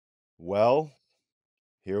Well,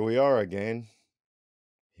 here we are again.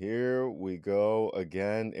 Here we go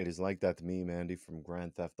again. It is like that meme, Andy, from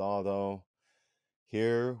Grand Theft Auto.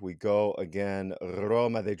 Here we go again.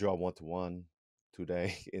 Roma, they draw 1-1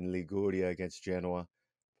 today in Liguria against Genoa.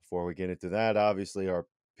 Before we get into that, obviously, our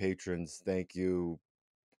patrons, thank you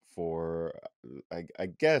for, I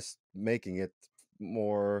guess, making it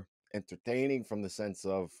more entertaining from the sense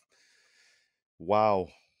of, wow,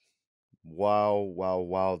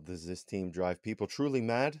 wow, does this team drive people truly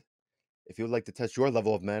mad? If you would like to test your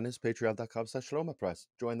level of madness, patreon.com/RomaPress.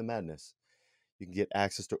 Join the madness. You can get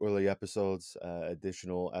access to early episodes,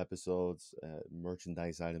 additional episodes,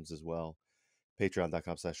 merchandise items as well.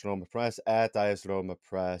 Patreon.com/RomaPress, at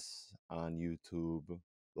ISRomaPress on YouTube.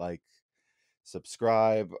 Like,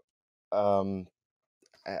 subscribe. Um,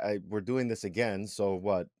 we're doing this again, so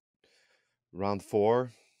what? Round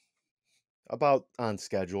 4? About on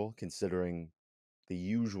schedule, considering the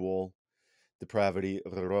usual depravity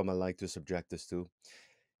Roma like to subject us to.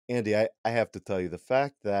 Andy, I have to tell you, the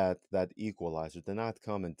fact that that equalizer did not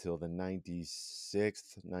come until the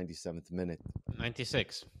 96th, 97th minute,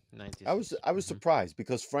 96. I was 96. I was surprised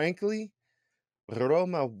because frankly,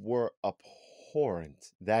 Roma were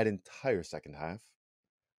abhorrent that entire second half.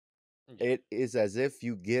 Yeah. It is as if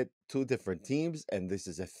you get two different teams, and this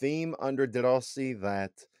is a theme under De Rossi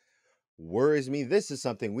that worries me. This is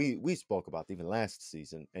something we spoke about even last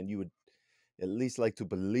season, and you would at least like to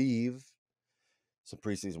believe some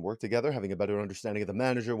preseason work together, having a better understanding of the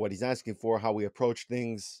manager, what he's asking for, how we approach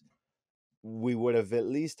things, we would have at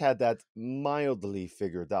least had that mildly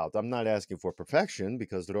figured out. I'm not asking for perfection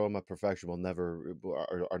because Roma perfection will never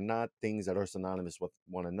are not things that are synonymous with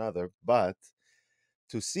one another. But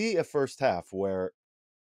to see a first half where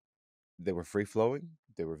they were free flowing,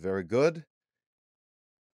 they were very good,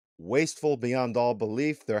 wasteful beyond all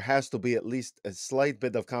belief. There has to be at least a slight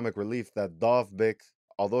bit of comic relief that Dovbik,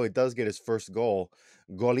 although he does get his first goal,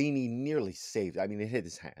 Golini nearly saved. I mean, it hit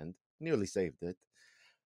his hand, nearly saved it.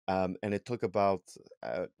 And it took about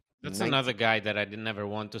That's 90. another guy that I did never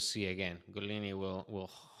want to see again. Golini will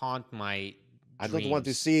haunt my I don't want to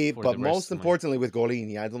dreams see, for but the rest most of my. importantly with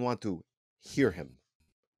Golini, I don't want to hear him.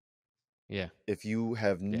 Yeah. If you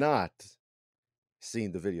have Yeah. not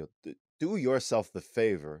seen the video, do yourself the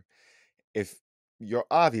favor. If you're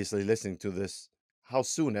obviously listening to this, how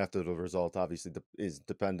soon after the result obviously is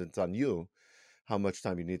dependent on you, how much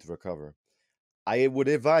time you need to recover. I would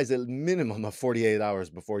advise a minimum of 48 hours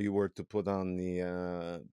before you were to put on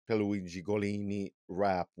the Pierluigi Golini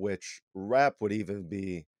rap, which rap would even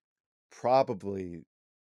be probably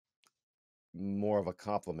more of a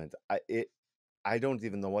compliment. I don't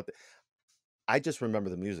even know what I just remember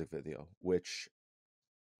the music video, which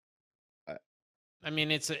uh, I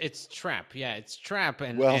mean, it's trap. Yeah, it's trap,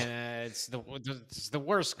 and well, and it's the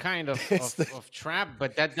worst kind of, it's of the of trap.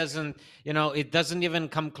 But that doesn't, it doesn't even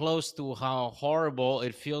come close to how horrible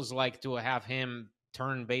it feels like to have him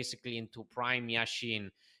turn basically into prime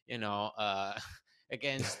Yashin.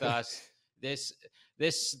 Against us. This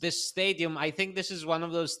this stadium. I think this is one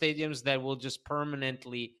of those stadiums that will just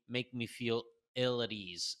permanently make me feel ill at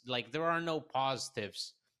ease. Like there are no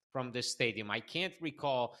positives from this stadium. I can't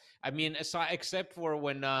recall. I mean, except for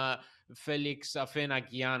when Felix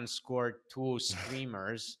Afenagian scored two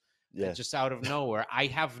screamers yes. just out of nowhere. I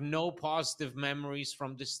have no positive memories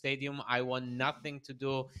from this stadium. I want nothing to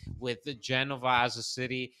do with the Genova as a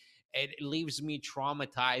city. It leaves me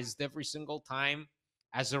traumatized every single time.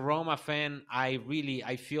 As a Roma fan,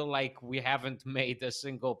 I feel like we haven't made a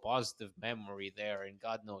single positive memory there in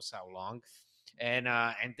God knows how long. And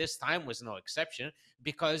this time was no exception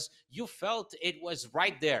because you felt it was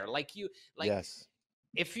right there. Like Yes.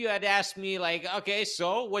 if you had asked me, like, okay,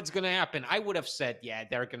 so what's gonna happen, I would have said, yeah,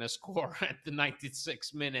 they're gonna score at the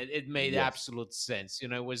 96th minute. It made Yes. absolute sense. It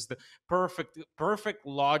was the perfect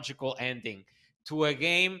logical ending to a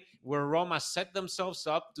game where Roma set themselves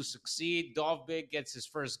up to succeed. Dovbik gets his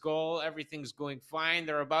first goal, everything's going fine,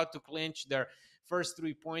 they're about to clinch their first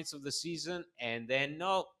 3 points of the season, and then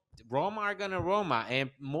no, Roma are gonna Roma,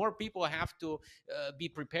 and more people have to be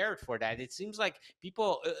prepared for that. It seems like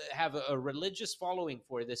people have a religious following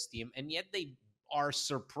for this team, and yet they are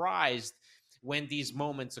surprised when these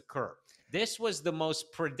moments occur. This was the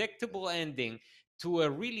most predictable ending to a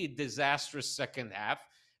really disastrous second half.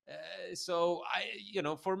 So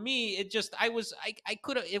for me, it just I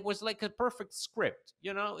could have. It was like a perfect script.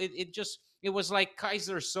 It was like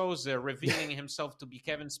Kaiser Soze revealing himself to be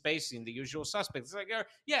Kevin Spacey in The Usual Suspects. It's like,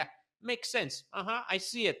 yeah, makes sense. I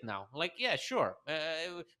see it now. Like, yeah, sure.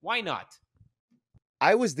 Why not?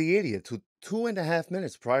 I was the idiot who 2.5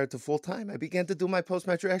 minutes prior to full time, I began to do my post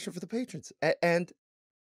match reaction for the patrons. And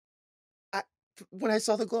when I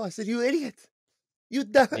saw the goal, I said, "You idiot! You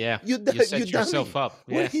dumb, Yeah, you you you set yourself dummy! up.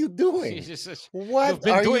 What Yeah, are you You doing? just- you've What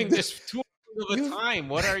been are you doing doing? this too long of a You time.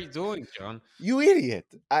 What are you doing, John? you idiot!"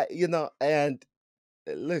 And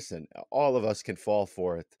listen, all of us can fall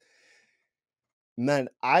for it. Man,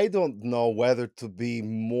 I don't know whether to be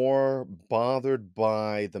more bothered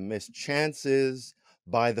by the missed chances,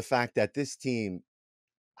 by the fact that this team,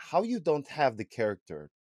 how you don't have the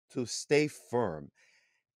character to stay firm.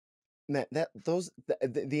 Man, that those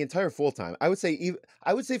the entire full time. I would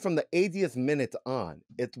say from the 80th minute on,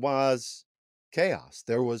 it was chaos.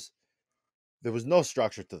 There was no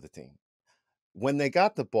structure to the team. When they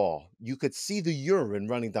got the ball, you could see the urine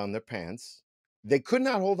running down their pants. They could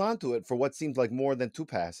not hold on to it for what seemed like more than two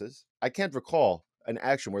passes. I can't recall an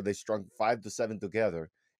action where they strung 5 to 7 together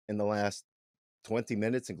in the last 20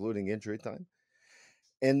 minutes, including injury time.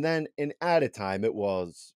 And then in added time, it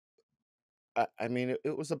was, I mean,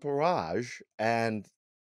 it was a barrage. And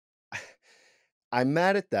I'm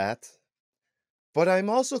mad at that. But I'm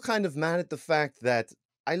also kind of mad at the fact that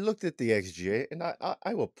I looked at the XGA, and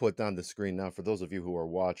I will put on the screen now for those of you who are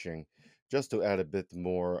watching, just to add a bit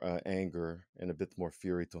more anger and a bit more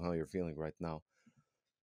fury to how you're feeling right now.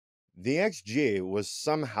 The XGA was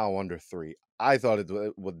somehow under 3. I thought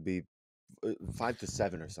would be 5 to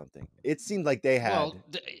 7 or something. It seemed like they had Well,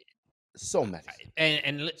 so many,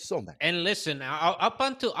 and so many. and listen, up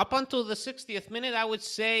until the 60th minute, I would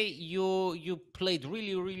say you played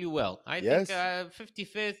really really well. I think Yes,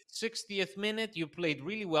 55th, 60th minute, you played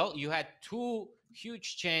really well. You had two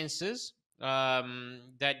huge chances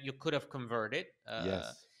that you could have converted,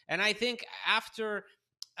 yes, and I think after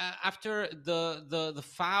the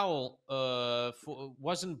foul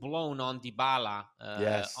wasn't blown on Dybala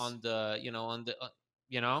yes, on the on the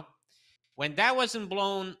you know when that wasn't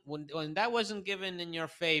blown, when that wasn't given in your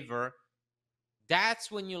favor, that's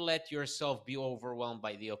when you let yourself be overwhelmed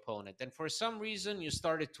by the opponent. And for some reason, you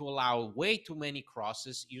started to allow way too many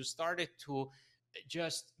crosses. You started to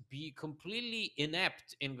just be completely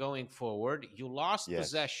inept in going forward. You lost yes.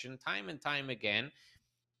 possession time and time again.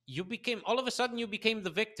 You became, all of a sudden, you became the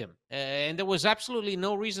victim, and there was absolutely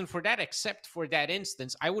no reason for that except for that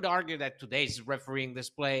instance. I would argue that today's refereeing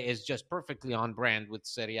display is just perfectly on brand with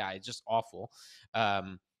Serie A. It's just awful,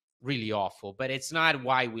 um, really awful, but it's not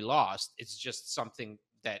why we lost. It's just something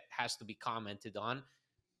that has to be commented on.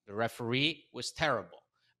 The referee was terrible,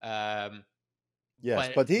 um, Yes,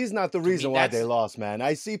 but but he's not the to me reason why they that's lost, man.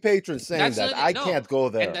 I see patrons saying that's that. not I it. No, can't go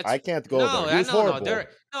and there. that's I can't go there. no, He was no, no. horrible. There,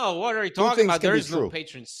 no. What are you Two talking things about? can There be is no true.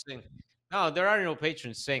 patrons saying. No, there are no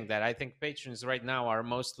patrons saying that. I think patrons right now are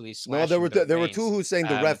mostly No, there slashing were their there were two veins. who saying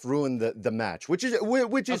the ref ruined the match, which is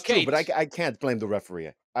true. Okay, But I can't blame the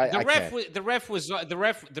referee. I can't. the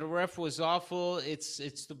ref was awful.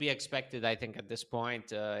 It's to be expected, I think, at this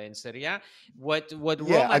point in Serie A. What Yeah,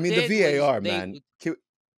 I Roma mean the did was VAR, man.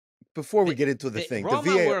 Before we the, get into the the thing, the Roma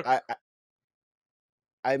VAR. were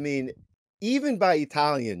I mean, even by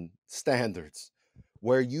Italian standards,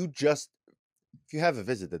 where if you haven't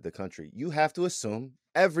visited the country, you have to assume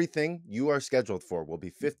everything you are scheduled for will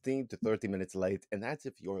be 15 to 30 minutes late, and that's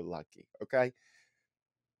if you're lucky. Okay.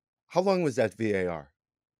 How long was that VAR?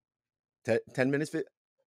 10 minutes?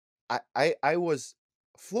 I was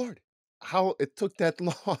floored how it took that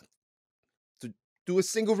long to do a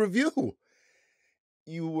single review.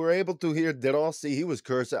 You were able to hear De Rossi. He was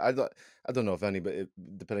cursing. I don't know if anybody,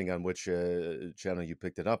 depending on which channel you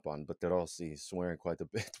picked it up on, but De Rossi swearing quite a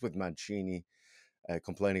bit with Mancini,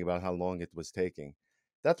 complaining about how long it was taking.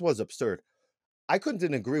 That was absurd. I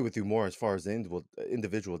couldn't agree with you more as far as the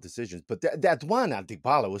individual decisions, but that one at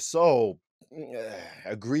Dybala was so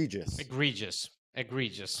egregious. egregious,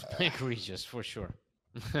 egregious for sure.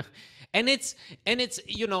 and it's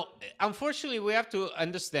unfortunately we have to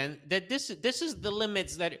understand that this is the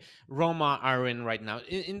limits that Roma are in right now,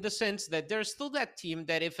 in the sense that there's still that team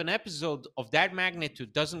that if an episode of that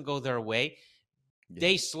magnitude doesn't go their way,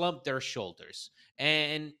 they Yes. slump their shoulders,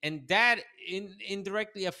 and that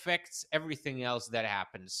indirectly affects everything else that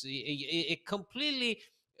happens. It completely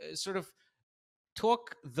sort of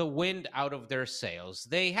took the wind out of their sails.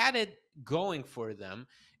 They had it going for them.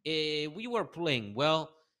 We were playing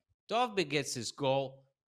well. Dovby gets his goal.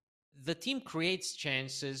 The team creates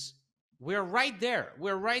chances. We're right there.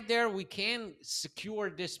 We're right there. We can secure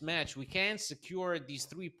this match. We can secure these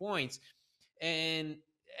 3 points. And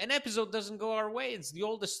an episode doesn't go our way. It's the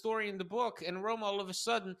oldest story in the book. And Roma, all of a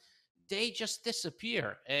sudden, they just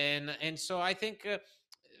disappear. And so I think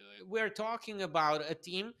we're talking about a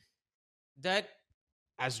team that,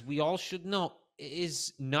 as we all should know,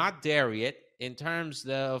 is not there yet in terms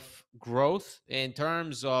of growth, in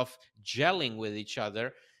terms of gelling with each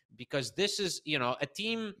other. because this is, a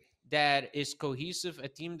team that is cohesive, a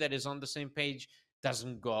team that is on the same page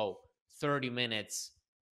doesn't go 30 minutes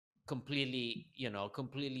completely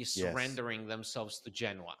Yes. surrendering themselves to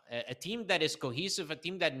Genoa. A team that is cohesive, a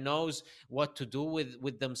team that knows what to do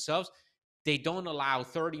with themselves, they don't allow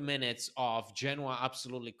 30 minutes of Genoa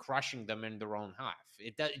absolutely crushing them in their own half.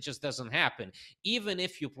 It just doesn't happen. Even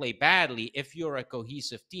if you play badly, if you're a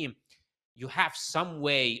cohesive team, you have some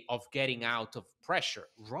way of getting out of pressure.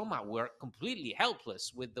 Roma were completely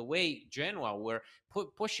helpless with the way Genoa were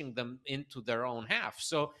pushing them into their own half.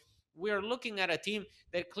 So we're looking at a team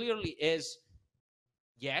that clearly is,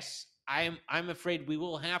 yes, I'm afraid we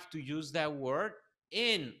will have to use that word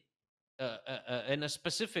in a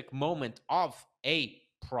specific moment of a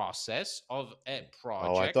process, of a Oh, I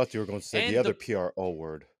project. thought you were going to say the And other PRO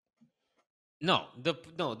word.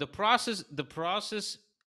 the process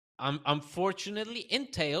unfortunately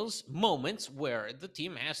entails moments where the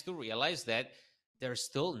team has to realize that they're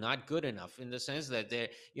still not good enough, in the sense that they're,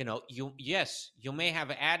 you may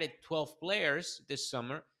have added 12 players this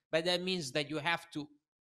summer, but that means that you have to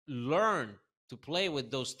learn to play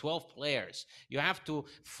with those 12 players. You have to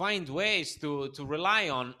find ways to rely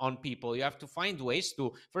on people. You have to find ways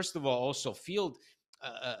to, first of all, also field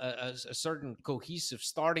a certain cohesive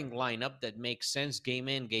starting lineup that makes sense game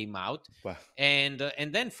in, game out, Well, and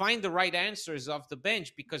then find the right answers off the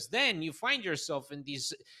bench, because then you find yourself in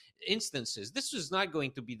these instances. This is not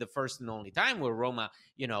going to be the first and only time where Roma,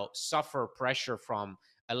 suffer pressure from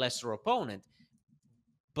a lesser opponent.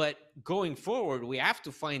 But going forward, we have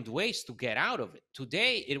to find ways to get out of it.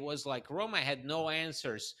 Today, it was like Roma had no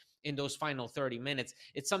answers in those final 30 minutes.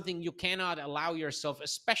 It's something you cannot allow yourself,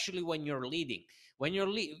 especially when you're leading. When you're,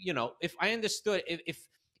 if I understood, if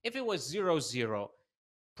it was 0-0,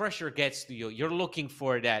 pressure gets to you. You're looking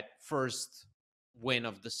for that first win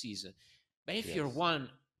of the season. But if you're yes.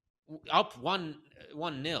 up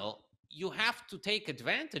 1-0, you have to take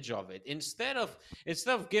advantage of it instead of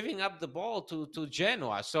giving up the ball to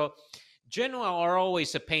Genoa. So Genoa are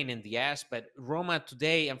always a pain in the ass, but Roma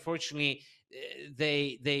today, unfortunately,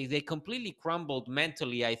 they completely crumbled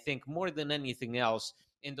mentally, I think, more than anything else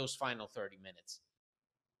in those final 30 minutes.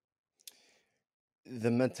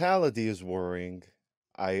 The mentality is worrying.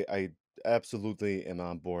 I absolutely am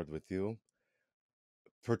on board with you.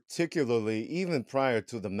 Particularly even prior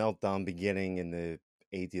to the meltdown beginning in the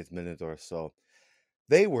 80th minute or so.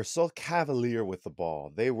 They were so cavalier with the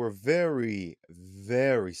ball. They were very,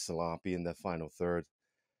 very sloppy in the final third.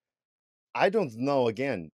 I don't know.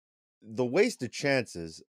 Again, the wasted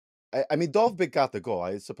chances. I mean, Dovbyk got the goal.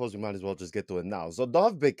 I suppose we might as well just get to it now. So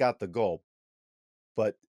Dovbyk got the goal,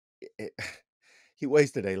 but it, he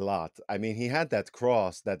wasted a lot. I mean, he had that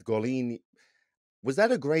cross, that Golini. Was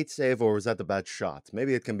that a great save or was that the bad shot?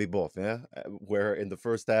 Maybe it can be both. Yeah, where in the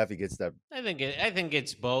first half he gets that. I think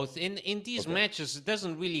it's both. In these Okay. matches, it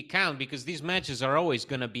doesn't really count because these matches are always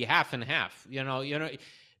going to be half and half.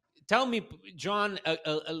 Tell me, John,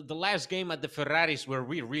 the last game at the Ferraris where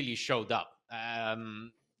we really showed up.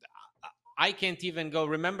 I can't even go.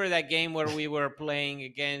 Remember that game where we were playing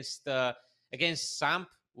against Samp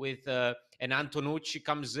with and Antonucci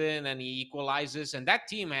comes in and he equalizes, and that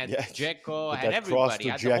team had Yes, Dzeko, with had that cross everybody, to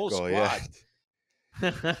had the whole Dzeko. Yeah.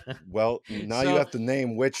 squad. Well, now you So have to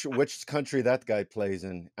name which country that guy plays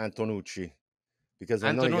in, Antonucci, because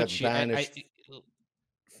I know he got Antonucci, banished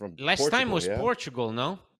from last time Portugal. was Yeah. Portugal,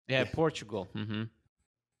 no? Yeah, Yeah. Portugal.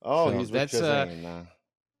 Oh, So he's with that's Chazane now.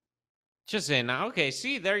 Cesena. Okay,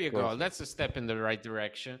 see, there you go. Perfect. That's a step in the right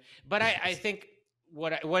direction. But I Yes. think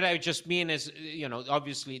what I just mean is,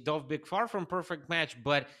 obviously Dovbyk far from perfect match,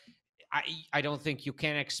 but I don't think you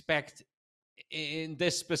can expect in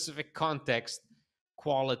this specific context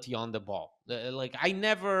quality on the ball. Like I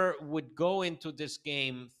never would go into this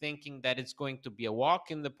game thinking that it's going to be a walk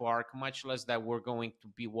in the park, much less that we're going to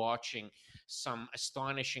be watching some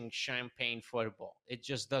astonishing champagne football. It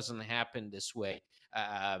just doesn't happen this way.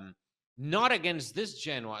 Um, Not against this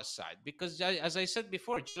Genoa side, because as I said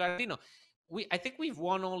before, Gilardino, I think we've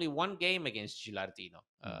won only one game against Gilardino.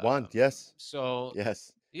 One. Yes. So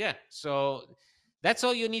Yes. yeah, so that's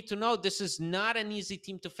all you need to know. This is not an easy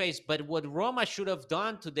team to face, but what Roma should have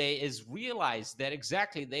done today is realize that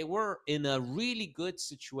exactly they were in a really good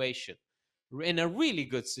situation, in a really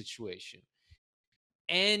good situation,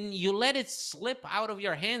 and you let it slip out of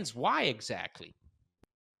your hands. Why exactly?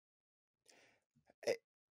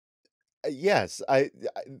 Yes,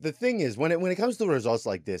 the thing is when it comes to results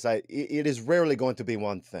like this, it is rarely going to be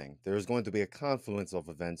one thing. There is going to be a confluence of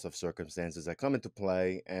events, of circumstances that come into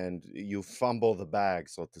play, and you fumble the bag,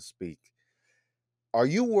 so to speak. Are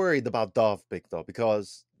you worried about Dovbyk though?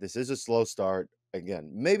 Because this is a slow start.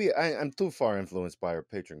 again, maybe I'm too far influenced by our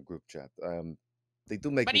patron group chat. They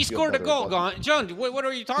do make But me he feel scored a better goal, about the. John. What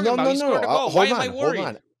are you talking No, about? no, He no, no. scored a goal. Why Hold am I on, hold worried?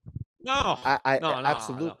 on. No, I no.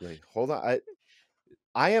 absolutely hold on.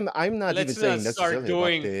 I'm not even Let's not saying start necessarily about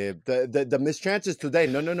doing. the mischances today.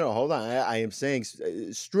 No, no, no. Hold on. I am saying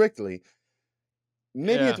strictly.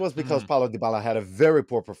 Maybe it Yeah. was because Paulo Dybala had a very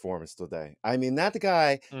poor performance today. I mean, that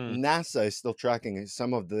guy Mm. NASA is still tracking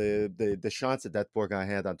some of the shots that poor guy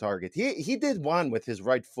had on target. He did one with his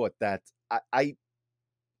right foot that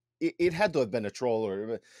it had to have been a troll,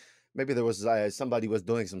 or maybe there was somebody was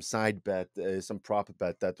doing some side bet, some prop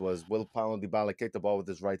bet that was, will Paulo Dybala kick the ball with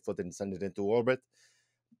his right foot and send it into orbit?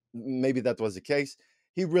 Maybe that was the case.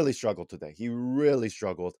 He really struggled today. He really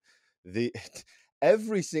struggled. The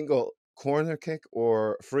every single corner kick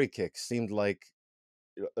or free kick seemed like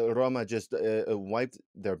Roma just wiped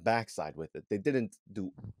their backside with it. They didn't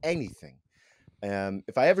do anything.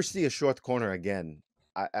 If I ever see a short corner again,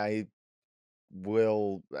 I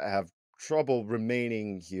will have trouble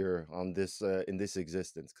remaining here on this in this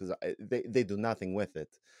existence, because they do nothing with it.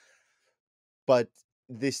 But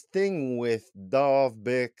this thing with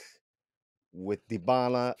Dovbyk, with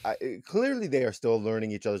Dybala, clearly they are still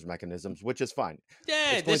learning each other's mechanisms, which is fine.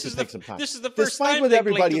 Yeah, It's going to take some time. this is the first Despite time what they played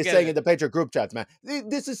everybody is saying together. in the Patriot group chats, man,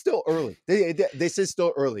 this is still early. This is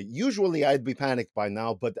still early. Usually I'd be panicked by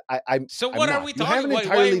now, but So I'm what are not. we You have talking? an Why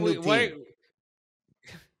entirely new we why? team.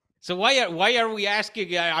 So why are we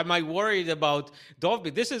asking? Am I worried about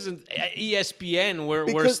Dovby? This isn't ESPN where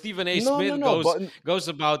Because Stephen A. no, no, Smith no, goes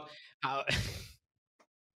about how.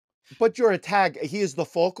 but your attack, he is the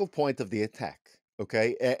focal point of the attack.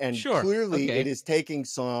 Okay, and Sure. clearly it Okay. is taking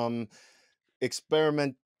some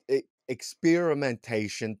experiment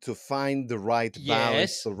experimentation to find the right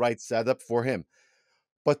balance, Yes. the right setup for him.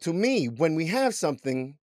 But to me, when we have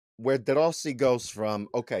something where De Rossi goes from,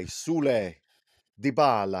 okay, Sule,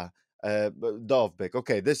 Dybala, Dovbyk,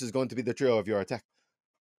 okay, this is going to be the trio of your attack.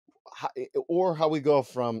 Or how we go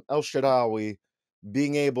from El Shaarawy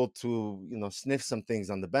being able to, sniff some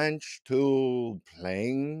things on the bench, to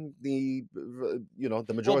playing the Well,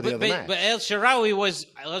 majority but of the but, but match. El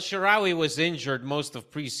Shaarawy was injured most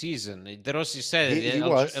of preseason. De Rossi said He it. he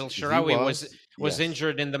was El he Shaarawy was was yes,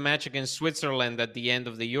 injured in the match against Switzerland at the end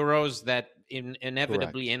of the Euros. That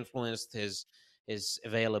inevitably correct. influenced his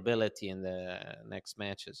availability in the next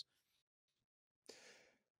matches.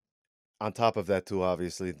 On top of that, too,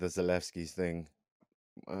 obviously the Zalewski's thing.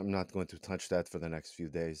 I'm not going to touch that for the next few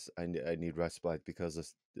days. I need respite because a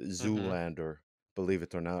Hmm. Zoolander, believe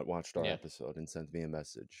it or not, watched our Yeah. episode and sent me a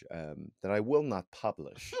message that I will not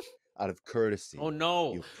publish out of Oh courtesy,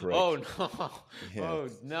 no! you Oh prick. no! Yeah. Oh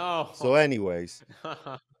no! So, anyways,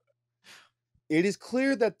 it is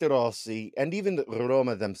clear that De Rossi and even the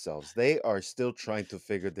Roma themselves, they are still trying to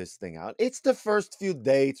figure this thing out. It's the first few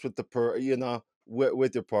dates with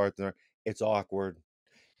with your partner. It's awkward.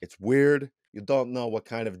 It's weird. You don't know what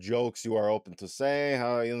kind of jokes you are open to say,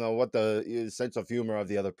 how, what the sense of humor of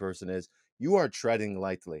the other person is. You are treading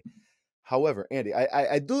lightly. However, Andy,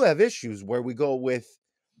 I do have issues where we go with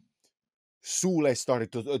Sule starting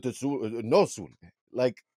to no Sule.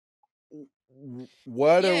 Like,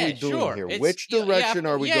 what are we Yeah, doing sure. here? It's Which you have direction to.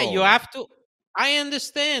 are we Yeah, you going? have to. I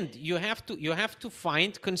understand. You have to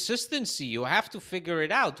find consistency. You have to figure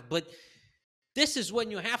it out. But this is when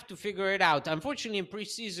you have to figure it out. Unfortunately, in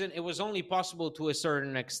preseason, it was only possible to a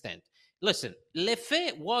certain extent. Listen,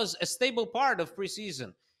 Lefebvre was a stable part of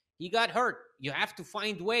preseason. He got hurt. You have to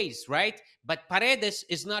find ways, right? But Paredes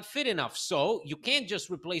is not fit enough. So you can't just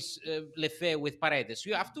replace Lefebvre with Paredes.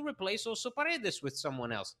 You have to replace also Paredes with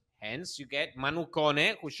someone else. Hence, you get Manu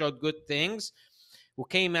Kone, who showed good things, who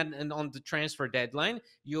came in on the transfer deadline.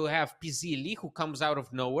 You have Pizzilli, who comes out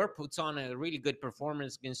of nowhere, puts on a really good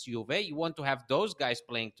performance against Juve. You want to have those guys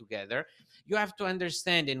playing together. You have to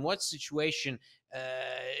understand in what situation uh,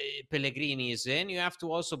 Pellegrini is in. You have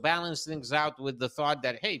to also balance things out with the thought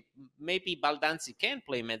that, hey, maybe Baldanzi can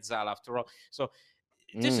play Mezzal after all. So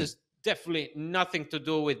this Mm, is definitely nothing to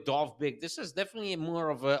do with Dovbyk. This is definitely more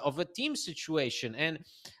of a team situation. And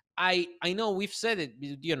I know we've said it,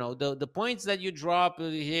 the points that you drop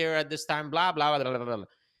here at this time, blah blah blah blah blah.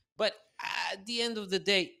 But at the end of the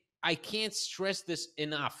day, I can't stress this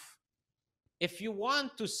enough. If you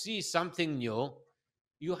want to see something new,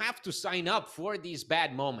 you have to sign up for these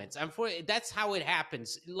bad moments. And for that's how it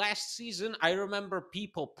happens. Last season, I remember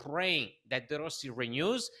people praying that De Rossi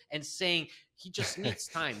renews and saying he just needs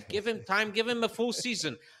time. Give him time, give him a full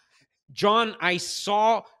season. John, I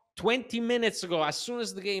saw 20 minutes ago, as soon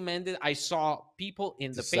as the game ended, I saw people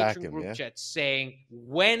in to the sack patron him, group yeah. chat saying,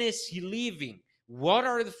 when is he leaving? What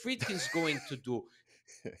are the Friedkins going to do?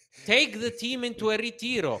 Take the team into a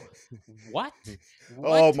retiro. What? Oh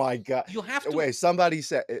What? my God! You have to. Wait, somebody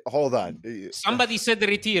said. Hold on. Somebody said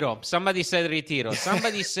retiro. Somebody said retiro.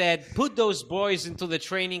 Somebody said put those boys into the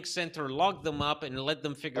training center, lock them up, and let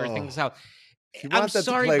them figure Oh, things out. if you I'm want them to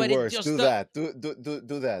sorry, play but it worse, just do that. Do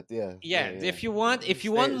that. Yeah, yeah. yeah, yeah. If you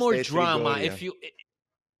want more Stay drama, Trigoria.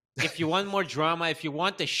 if you want more drama, if you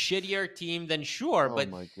want a shittier team, then sure. Oh But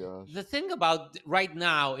my gosh. the thing about right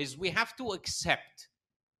now is we have to accept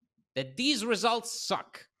that these results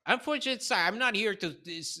suck. Unfortunately, I'm not here to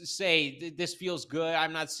say this feels good.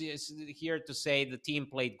 I'm not here to say the team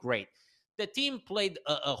played great. The team played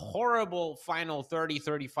a horrible final 30,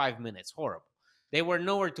 35 minutes. Horrible. They were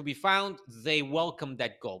nowhere to be found. They welcomed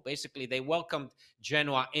that goal. Basically, they welcomed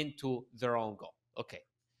Genoa into their own goal. Okay.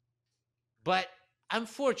 But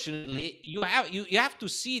unfortunately, you have to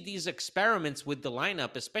see these experiments with the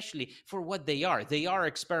lineup, especially for what they are. They are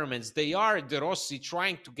experiments. They are De Rossi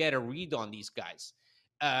trying to get a read on these guys.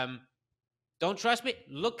 Um, don't trust me?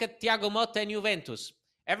 Look at Thiago Motta and Juventus.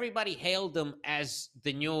 Everybody hailed them as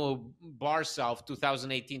the new Barca of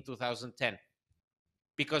 2018, 2010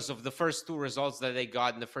 because of the first two results that they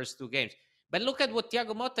got in the first two games. But look at what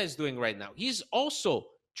Thiago Motta is doing right now. He's also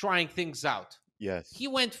trying things out. Yes. He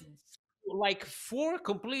went like four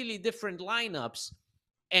completely different lineups,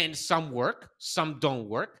 and some work, some don't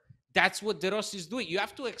work. That's what De Rossi is doing. You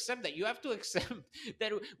have to accept that. You have to accept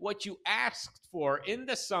that what you asked for in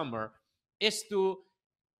the summer is to,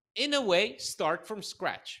 in a way, start from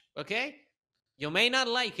scratch. Okay? You may not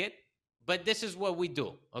like it, but this is what we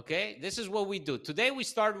do. Okay? This is what we do. Today we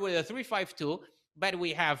start with a 3-5-2, but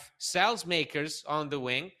we have sales makers on the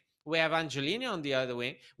wing. We have Angelini on the other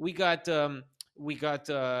wing. We got Manu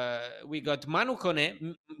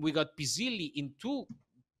Kone. We got Pizzilli in two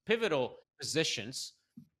pivotal positions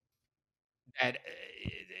that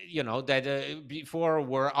before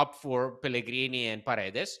were up for Pellegrini and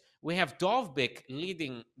Paredes. We have Dovbik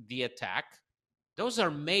leading the attack. Those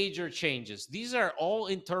are major changes. These are all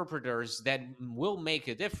interpreters that will make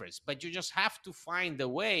a difference, but you just have to find a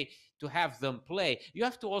way to have them play. You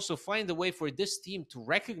have to also find a way for this team to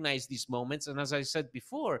recognize these moments. And as I said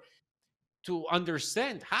before, to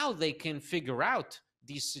understand how they can figure out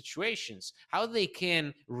these situations, how they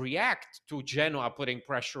can react to Genoa putting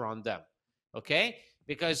pressure on them. Okay?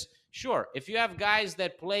 Because sure, if you have guys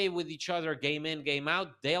that play with each other game in, game out,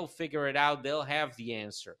 they'll figure it out, they'll have the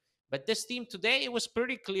answer. But this team today, it was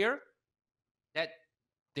pretty clear that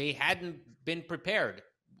they hadn't been prepared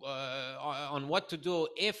on what to do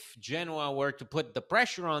if Genoa were to put the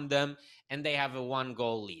pressure on them and they have a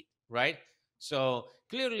 1-goal lead, right? So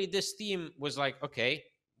clearly, this team was like, okay,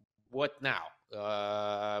 what now?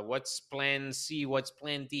 What's plan C? What's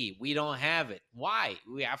plan D? We don't have it. Why?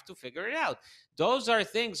 We have to figure it out. Those are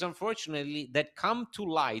things, unfortunately, that come to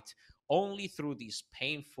light only through these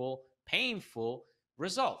painful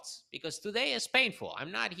results. Because today is painful.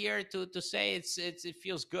 I'm not here to say it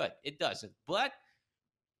feels good. It doesn't. But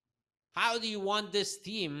how do you want this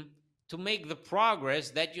team to make the progress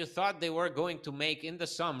that you thought they were going to make in the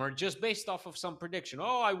summer just based off of some prediction?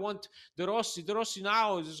 Oh, I want De Rossi. De Rossi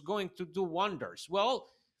now is going to do wonders. Well,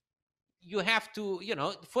 you have to,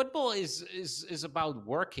 football is about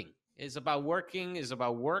working. Is about working, is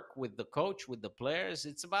about work with the coach, with the players.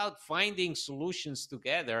 It's about finding solutions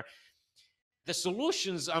together. The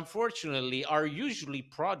solutions, unfortunately, are usually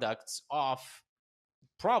products of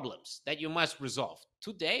problems that you must resolve.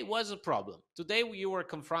 Today was a problem. Today you were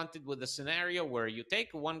confronted with a scenario where you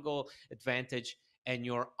take a 1-goal advantage and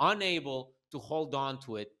you're unable to hold on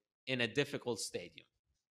to it in a difficult stadium.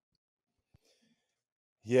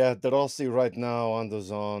 Yeah, De Rossi right now on the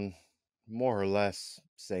zone, more or less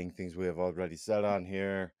saying things we have already said on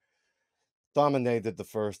here. Dominated the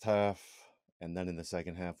first half, and then in the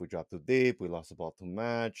second half we dropped too deep. We lost the ball too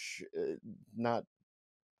much. Not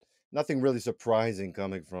nothing really surprising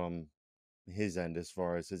coming from his end as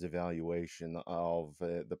far as his evaluation of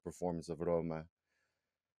the performance of Roma.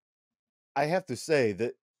 I have to say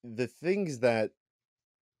that the things that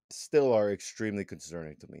still are extremely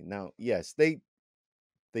concerning to me. Now, yes, they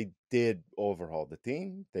did overhaul the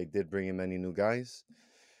team. They did bring in many new guys.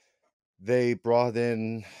 They brought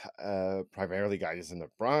in primarily guys in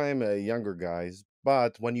their prime, younger guys.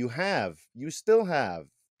 But when you still have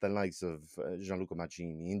the likes of Gianluca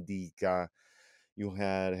Mancini, Indica. You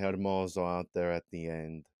had Hermoso out there at the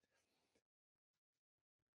end.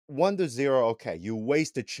 1-0, okay, you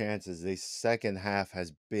wasted chances. The second half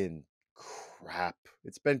has been crap.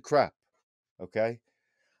 It's been crap. Okay.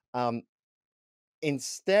 Um,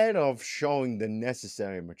 Instead of showing the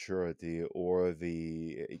necessary maturity or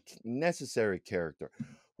the necessary character,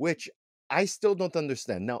 which I still don't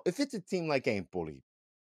understand. Now, if it's a team like Empoli,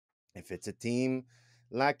 if it's a team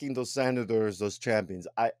lacking those senators, those champions,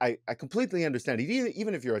 I completely understand it.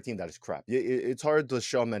 Even if you're a team that is crap, it's hard to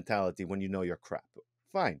show mentality when you know you're crap.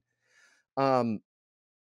 Fine. Um,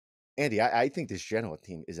 Andy, I think this Genoa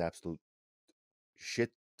team is absolute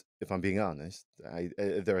shit, if I'm being honest.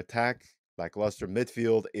 Their attack, lackluster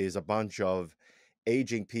midfield is a bunch of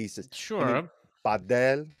aging pieces. I mean, Sure.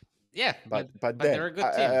 Padel, Yeah, but Padel, they're a good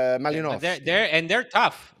team. Yeah, but Malinowski. they're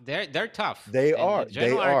tough. They're tough, They and are, they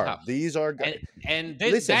Genoa are are. tough. These are, And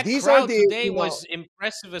listen, that these are crowd the, today was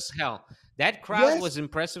impressive as hell. That crowd yes, was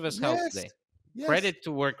impressive as hell yes, today. yes, Credit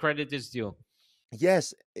to where credit is due.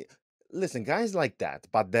 yes. Listen, guys like that,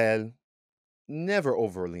 Padel, never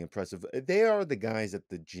overly impressive. They are the guys at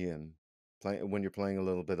the gym when you're playing a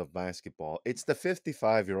little bit of basketball. It's the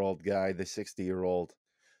 55-year-old guy, the 60-year-old,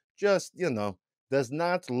 just, does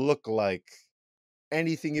not look like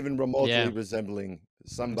anything even remotely Yeah. resembling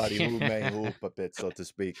somebody who may hoop a bit, so to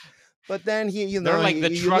speak. But then he, They're like the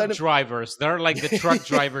you truck let him. drivers. They're like the truck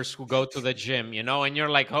drivers who go to the gym, and you're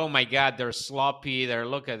like, oh my God, they're sloppy.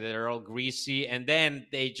 They're all greasy. And then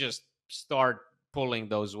they just start pulling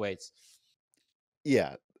those weights.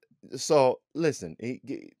 Yeah. So listen,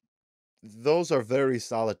 those are very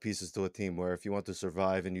solid pieces to a team where if you want to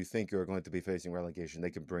survive and you think you're going to be facing relegation,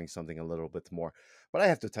 they can bring something a little bit more. But I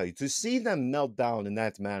have to tell you, to see them melt down in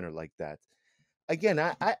that manner like that, again,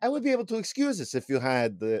 I would be able to excuse this if you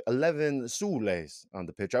had the 11 Sules on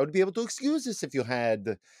the pitch. I would be able to excuse this if you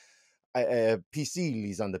had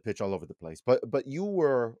PCs on the pitch all over the place. But you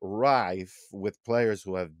were rife with players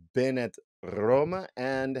who have been at Roma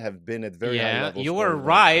and have been at very high Yeah, levels you for a were long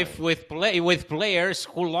rife time. with players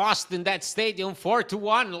who lost in that stadium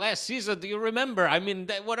 4-1 last season. Do you remember? I mean,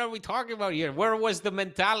 what are we talking about here? Where was the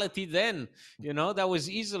mentality then? That was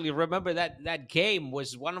easily remember that game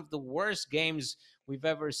was one of the worst games we've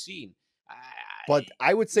ever seen. I, But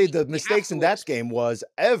I would say we the we have mistakes in to that game was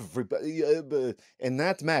everybody in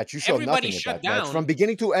that match. You showed everybody nothing in shut that match from down.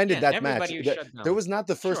 beginning to end in Yeah, that match. everybody was shut There down. was not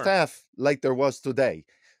the first Sure. half like there was today.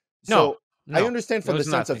 No, So I no, understand there from the was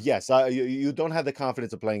sense of nothing. yes, you don't have the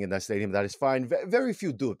confidence of playing in that stadium. That is fine. Very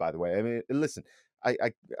few do it, by the way. I mean, listen, I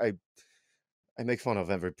I I, I make fun of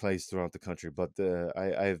every place throughout the country, but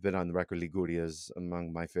I have been on record Liguria as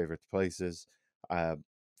among my favorite places. Uh,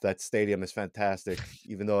 that stadium is fantastic,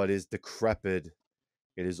 even though it is decrepit.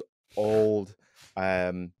 It is old.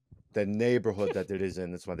 Um, the neighborhood that it is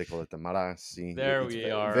in, that's why they call it the Marassi. There It's we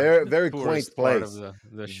are, very, the very quaint poorest part of place.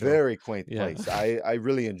 the show. Very quaint Yeah. place. I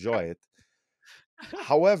really enjoy it.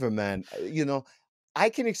 However, man, I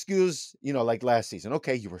can excuse, like last season.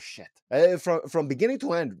 Okay, you were shit from beginning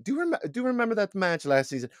to end. Do you remember that match last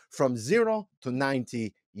season? From 0 to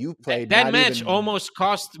 90, you That, played that not match even almost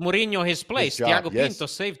cost Mourinho his his place. job. Thiago Pinto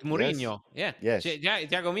Yes, saved yes, Mourinho. Yeah, yes.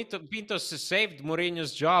 Pinto saved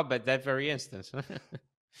Mourinho's job at that very instance.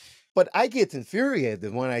 But I get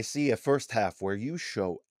infuriated when I see a first half where you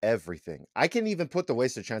show everything. I can even put the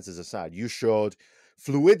wasted chances aside. You showed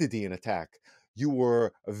fluidity in attack. You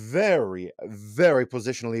were very, very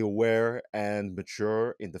positionally aware and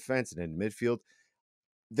mature in defense and in midfield.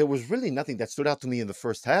 There was really nothing that stood out to me in the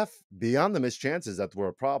first half beyond the missed chances that were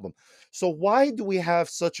a problem. So why do we have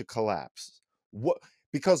such a collapse? What?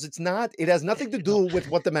 Because it has nothing to do no, with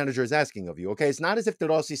what the manager is asking of you. Okay, it's not as if De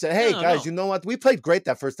Rossi said, "Hey no, guys, no, you know what? We played great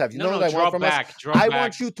that first half. You no, know what no. I want Draw from us? back, draw I back.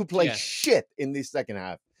 want you to play Yeah, shit in the second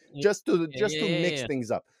half, yeah, just to yeah, mix yeah.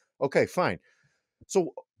 things up." Okay, fine.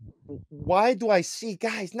 So why do I see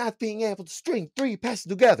guys not being able to string three passes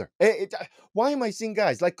together? Why am I seeing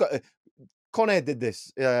guys like Kone did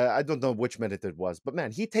this. I don't know which minute it was, but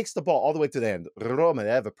man, he takes the ball all the way to the end. Roma, they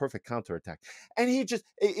have a perfect counterattack. And he just,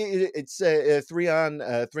 it's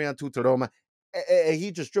 3-on 2 to Roma.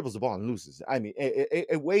 He just dribbles the ball and loses. I mean,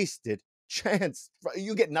 a wasted chance.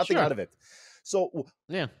 You get nothing Sure. out of it. So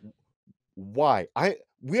Yeah, why?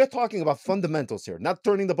 We are talking about fundamentals here, not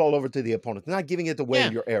turning the ball over to the opponent, not giving it away in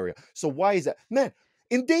yeah, your area. So why is that? Man,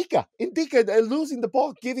 Indika losing the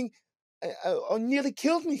ball, giving, nearly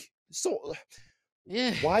killed me. So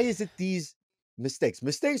yeah. why is it these mistakes?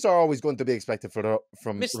 Mistakes are always going to be expected from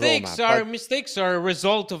Roma, but Mistakes are a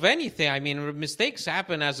result of anything. I mean, mistakes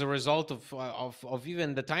happen as a result of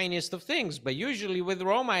even the tiniest of things. But usually with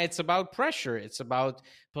Roma, it's about pressure. It's about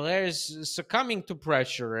players succumbing to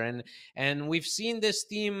pressure, and we've seen this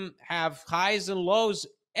team have highs and lows.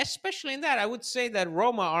 Especially in that, I would say that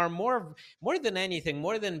Roma are more than anything,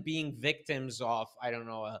 more than being victims of, I don't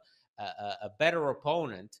know, a better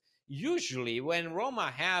opponent. Usually, when Roma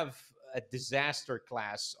have a disaster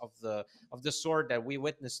class of the sort that we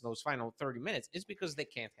witnessed in those final 30 minutes, is because they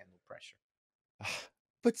can't handle pressure.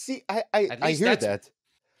 But see, I At I least hear that's that.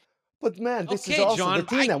 But man, this is okay, also the John.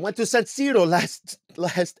 team that went to San Siro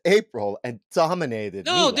last April and dominated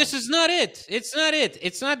No, this Milan. is not it. It's not it.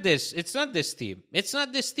 It's not this. It's not this team. It's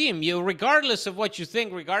not this team. You, regardless of what you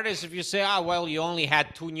think, regardless if you say, "Ah, well, you only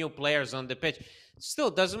had two new players on the pitch," still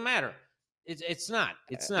doesn't matter. It's not.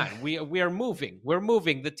 It's not. We are moving. We're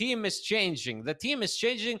moving. The team is changing. The team is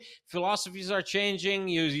changing. Philosophies are changing.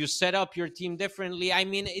 You set up your team differently. I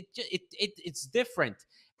mean, it's different.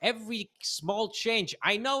 Every small change.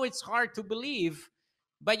 I know it's hard to believe,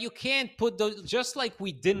 but you can't put those, just like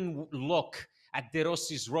we didn't look at De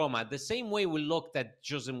Rossi's Roma the same way we looked at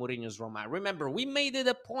Jose Mourinho's Roma. Remember, we made it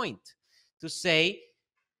a point to say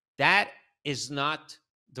that is not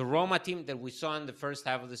the Roma team that we saw in the first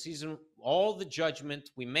half of the season. All the judgment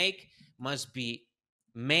we make must be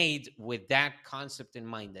made with that concept in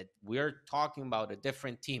mind, that we're talking about a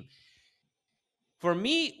different team. For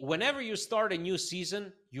me, whenever you start a new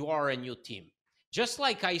season, you are a new team. Just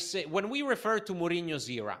like I say, when we refer to Mourinho's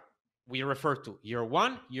era, we refer to year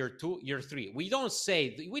one, year two, year three. We don't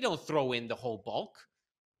throw in the whole bulk,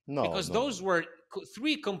 No, because no, no, those no. were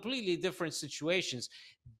three completely different situations.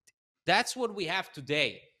 That's what we have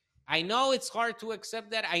today. I know it's hard to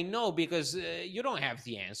accept that. I know, because you don't have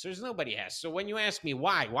the answers. Nobody has. So when you ask me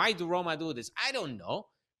why do Roma do this? I don't know.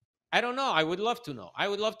 I don't know. I would love to know. I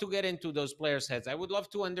would love to get into those players' heads. I would love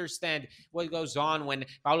to understand what goes on when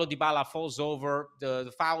Paulo Dybala falls over, the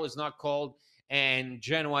foul is not called, and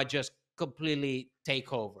Genoa just completely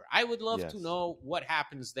take over. I would love to Yes. know what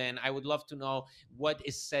happens then. I would love to know what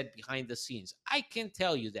is said behind the scenes. I can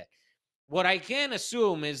tell you that. What I can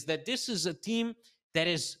assume is that this is a team that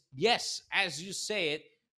is, yes, as you say it,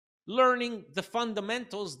 learning the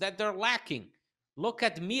fundamentals that they're lacking. Look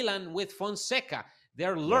at Milan with Fonseca.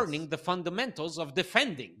 They're Yes. learning the fundamentals of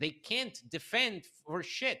defending. They can't defend for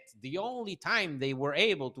shit. The only time they were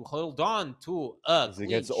able to hold on to a It's clean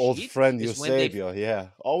against old sheet friend is when they Eusebio. Yeah.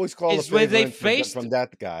 Always call a is when favor they in faced from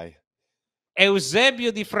that guy.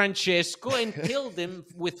 Eusebio Di Francesco and killed him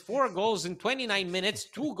with 4 goals in 29 minutes,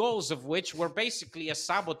 2 goals of which were basically a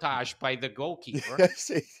sabotage by the goalkeeper.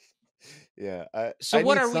 Yes. Yeah. So I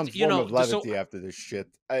what need are we, some form of so levity after this shit.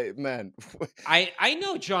 Man. I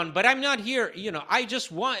know, John, but I'm not here. I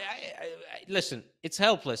just want. Listen, it's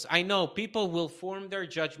helpless. I know people will form their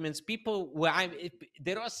judgments. People,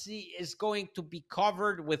 De Rossi is going to be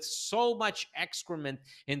covered with so much excrement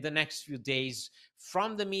in the next few days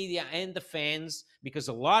from the media and the fans, because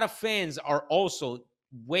a lot of fans are also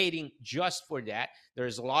waiting just for that.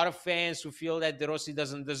 There's a lot of fans who feel that De Rossi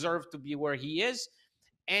doesn't deserve to be where he is,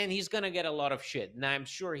 and he's gonna get a lot of shit. And I'm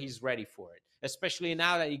sure he's ready for it, especially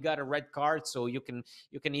now that he got a red card. So you can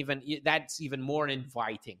even, that's even more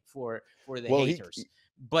inviting for the well, he haters.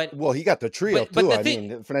 But well, he got the trio but too. the I thing,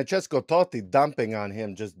 mean, Francesco Totti dumping on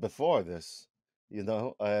him just before this.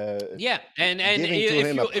 yeah, and Giving to if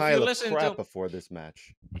him a you pile of listen crap to before this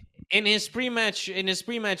match. in his pre-match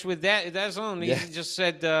with that zone, he Yes. just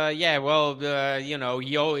said, yeah, well,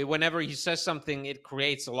 whenever he says something, it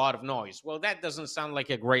creates a lot of noise. Well, that doesn't sound like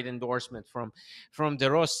a great endorsement from De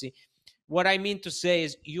Rossi. What I mean to say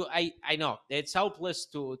is, I know it's helpless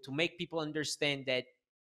to make people understand that,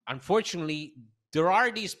 unfortunately, there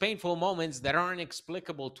are these painful moments that aren't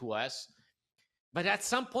explicable to us, but at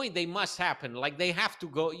some point they must happen. Like, they have to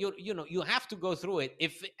go, you have to go through it.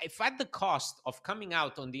 If at the cost of coming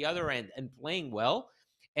out on the other end and playing well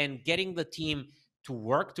and getting the team to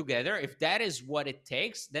work together, if that is what it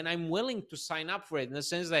takes, then I'm willing to sign up for it, in the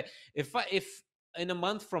sense that if in a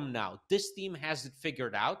month from now this team has it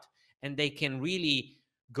figured out and they can really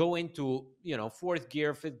go into, fourth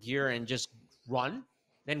gear, fifth gear, and just run,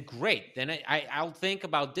 then great. Then I'll think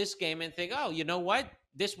about this game and think, oh, you know what,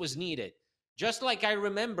 this was needed. Just like I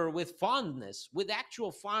remember with fondness, with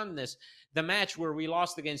actual fondness, the match where we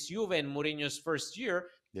lost against Juve in Mourinho's first year,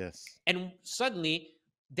 Yes. and suddenly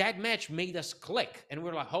that match made us click, and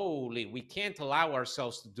we're like, holy, we can't allow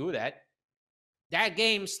ourselves to do that. That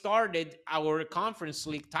game started our Conference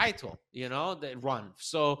League title, the run.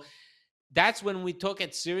 So that's when we took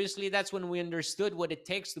it seriously. That's when we understood what it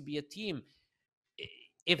takes to be a team.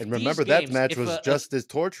 If And these remember that games, match if was just as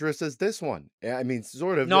torturous as this one. Yeah, I mean,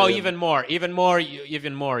 sort of. no, even more, even more,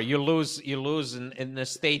 even more. You lose in the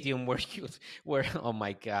stadium where oh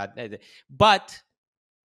my god. But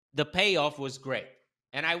the payoff was great,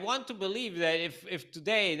 and I want to believe that if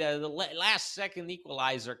today the last second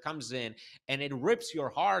equalizer comes in and it rips your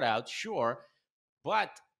heart out, sure,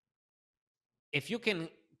 but if you can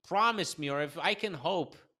promise me, or if I can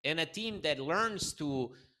hope in a team that learns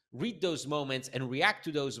to read those moments and react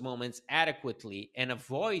to those moments adequately and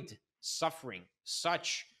avoid suffering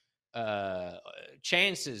such uh,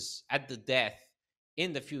 chances at the death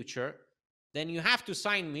in the future, then you have to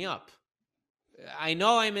sign me up. I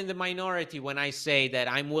know I'm in the minority when I say that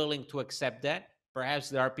I'm willing to accept that. Perhaps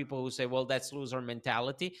there are people who say, well, that's loser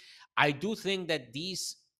mentality. I do think that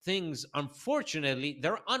these things, unfortunately,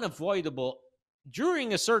 they're unavoidable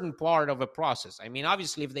during a certain part of a process. I mean,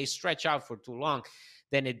 obviously, if they stretch out for too long,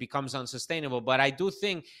 then it becomes unsustainable. But I do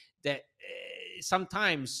think that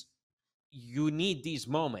sometimes you need these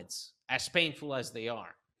moments, as painful as they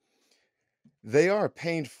are. They are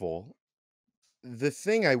painful. The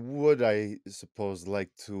thing I suppose, like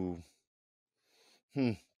to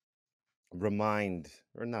hmm, remind,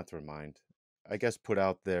 or not remind, I guess put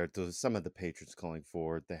out there to some of the patrons calling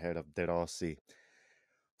for the head of De Rossi.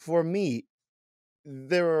 For me,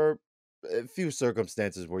 there are a few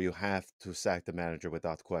circumstances where you have to sack the manager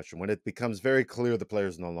without question. When it becomes very clear the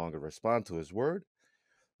players no longer respond to his word,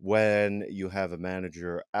 when you have a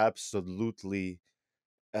manager absolutely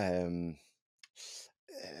um,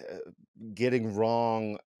 getting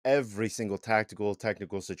wrong every single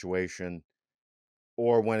technical situation,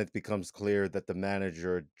 or when it becomes clear that the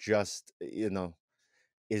manager just,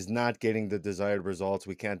 is not getting the desired results.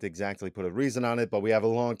 We can't exactly put a reason on it, but we have a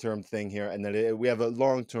long term thing here, and then we have a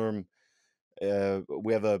long term,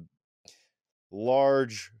 we have a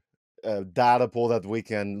large data pool that we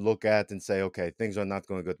can look at and say, okay, things are not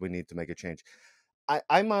going good. We need to make a change.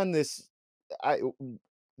 I'm on this. I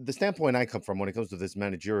The standpoint I come from when it comes to this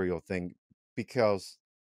managerial thing, because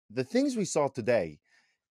the things we saw today,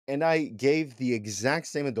 and I gave the exact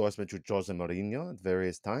same endorsement to Jose Mourinho at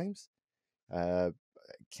various times.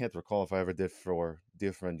 Can't recall if I ever did for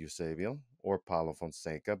dear friend Eusebio or Paulo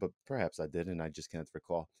Fonseca, but perhaps I did, and I just can't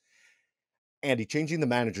recall. Andy, changing the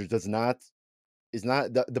manager does not is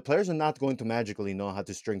not the players are not going to magically know how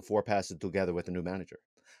to string four passes together with a new manager.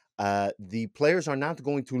 The players are not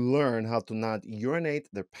going to learn how to not urinate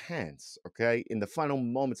their pants, okay, in the final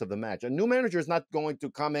moments of the match. A new manager is not going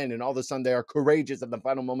to come in and all of a sudden they are courageous at the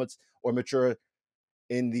final moments or mature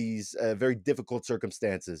in these very difficult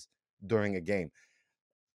circumstances during a game.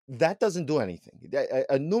 That doesn't do anything.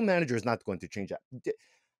 A new manager is not going to change that.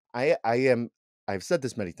 I am. I've said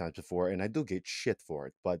this many times before, and I do get shit for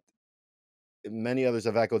it, but many others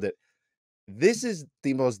have echoed it. This is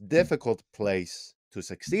the most difficult place to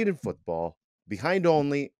succeed in football, behind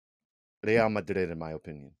only Real Madrid, in my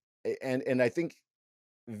opinion. And I think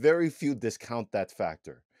very few discount that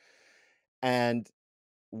factor. And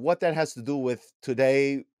what that has to do with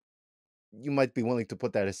today, you might be willing to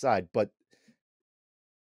put that aside, but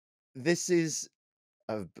this is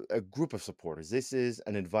a group of supporters. This is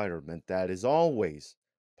an environment that is always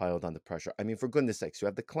piled under pressure. I mean, for goodness sakes, you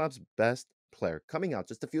have the club's best player coming out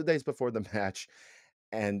just a few days before the match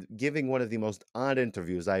and giving one of the most odd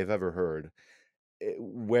interviews I've ever heard,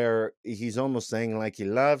 where he's almost saying like he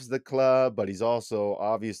loves the club, but he's also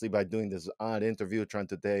obviously by doing this odd interview trying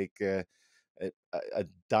to take a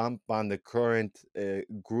dump on the current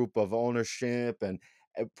group of ownership and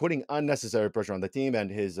putting unnecessary pressure on the team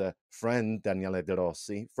and his friend Daniele De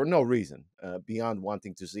Rossi for no reason beyond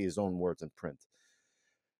wanting to see his own words in print.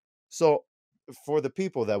 So, for the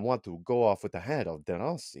people that want to go off with the head of De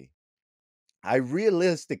Rossi, I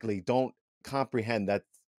realistically don't comprehend that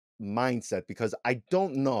mindset because I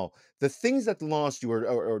don't know the things that lost you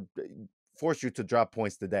or forced you to drop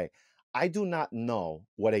points today. I do not know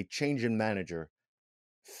what a change in manager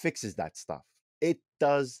fixes that stuff. It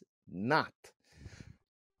does not.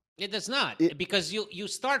 It does not, It because you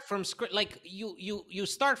start from scratch. Like you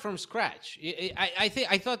start from scratch.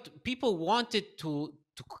 I thought people wanted to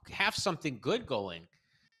have something good going,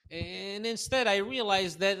 and instead I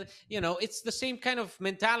realized that it's the same kind of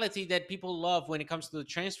mentality that people love when it comes to the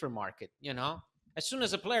transfer market. As soon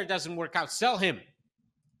as a player doesn't work out, sell him.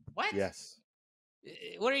 What? yes.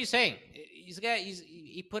 What are you saying?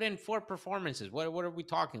 He put in 4 performances. What are we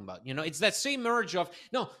talking about? It's that same urge of,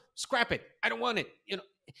 no, scrap it. I don't want it.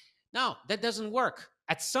 No, that doesn't work.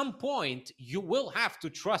 At some point, you will have to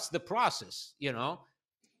trust the process.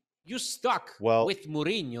 You stuck Well, with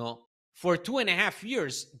Mourinho for 2.5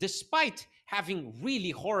 years, despite having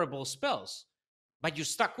really horrible spells. But you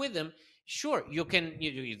stuck with him. Sure, you can.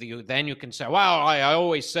 Then you can say, "Well, I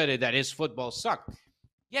always said it that his football sucked."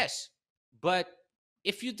 Yes, but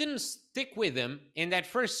if you didn't stick with him in that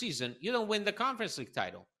first season, you don't win the Conference League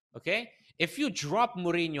title. Okay, if you drop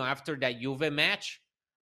Mourinho after that Juve match,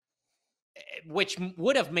 which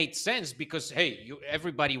would have made sense because hey,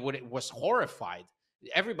 everybody was horrified.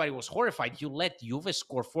 Everybody was horrified. You let Juve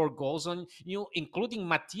score 4 goals on you, including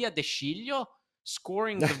Mattia De Sciglio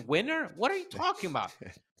scoring the winner. What are you talking about?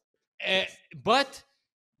 Uh, but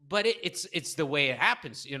but it's the way it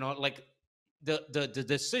happens, like the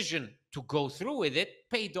decision to go through with it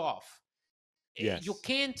paid off. You Yes.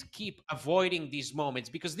 can't keep avoiding these moments,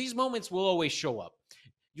 because these moments will always show up.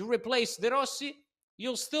 You replace De Rossi,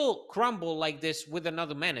 you'll still crumble like this with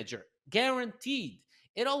another manager, guaranteed.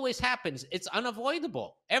 It always happens. It's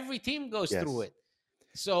unavoidable. Every team goes through Yes. it.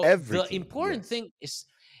 So Every team. Yes.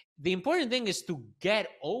 the important thing is to get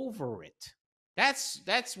over it.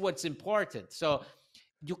 That's what's important. So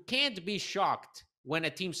you can't be shocked when a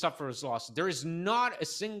team suffers loss. There is not a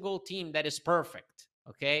single team that is perfect.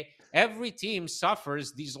 Okay, every team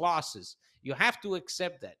suffers these losses. You have to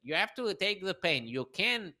accept that. You have to take the pain. You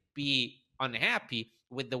can be unhappy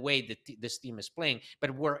with the way that this team is playing, but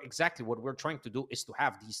we're exactly what we're trying to do is to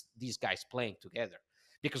have these guys playing together,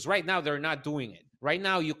 because right now they're not doing it. Right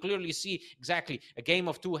now, you clearly see exactly a game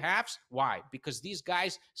of two halves. Why? Because these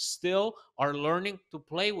guys still are learning to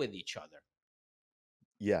play with each other.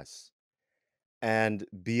 Yes. And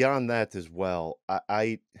beyond that as well,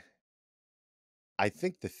 I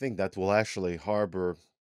think the thing that will actually harbor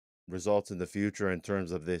results in the future in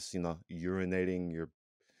terms of this, urinating your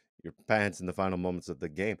pants in the final moments of the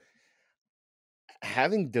game,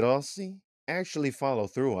 having De Rossi actually follow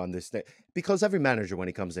through on this thing, because every manager, when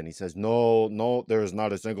he comes in, he says, "No, no, there is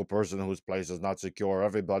not a single person whose place is not secure.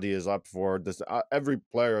 Everybody is up for this. Every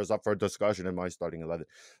player is up for discussion in my starting 11."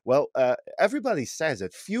 Well, everybody says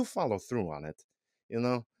it. Few follow through on it. You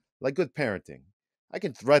know, like good parenting. I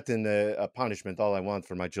can threaten a punishment all I want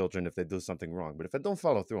for my children if they do something wrong, but if I don't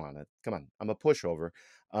follow through on it, come on, I'm a pushover.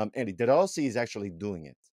 Andy, De Rossi is actually doing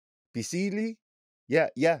it. Pisili, yeah,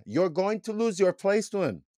 yeah, you're going to lose your place to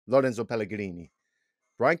him, Lorenzo Pellegrini.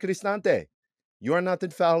 Brian Cristante, you are not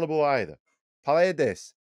infallible either.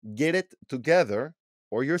 Paredes, get it together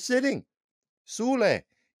or you're sitting. Sule,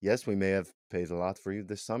 yes, we may have paid a lot for you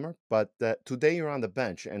this summer, but today you're on the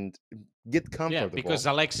bench and get Yeah, because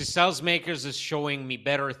comfortable. Alexis Salesmakers is showing me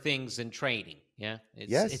better things in training. Yeah,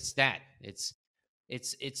 it's Yes, that.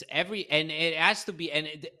 It's every, and it has to be,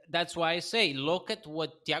 and that's why I say look at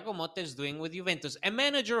what Thiago Motta is doing with Juventus, a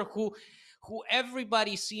manager who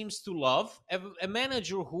everybody seems to love, a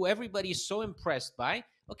manager who everybody is so impressed by.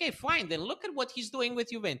 Okay, fine, then look at what he's doing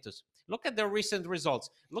with Juventus. Look at their recent results.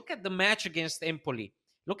 Look at the match against Empoli.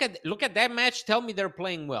 Look at that match. Tell me they're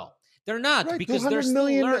playing well. They're not, right. because they're 200 still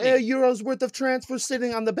million learning. euros worth of transfers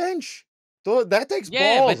sitting on the bench. That takes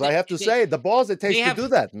Yeah, but balls, I have to say. The balls it they takes to do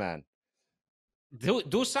have that, man.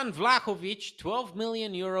 Dusan Vlahovic, 12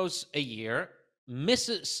 million euros a year,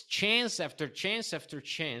 misses chance after chance after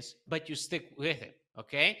chance, but you stick with him,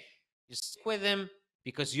 okay? You stick with him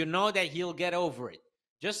because you know that he'll get over it.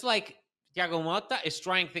 Just like Thiago Motta is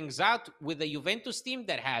trying things out with a Juventus team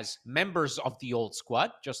that has members of the old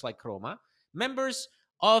squad, just like Roma, members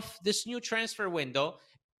of this new transfer window,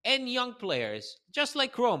 and young players, just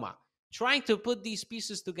like Roma. Trying to put these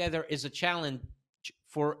pieces together is a challenge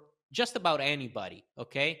for just about anybody.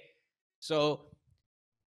 Okay, so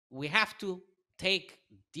we have to take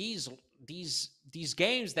these these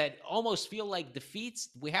games that almost feel like defeats.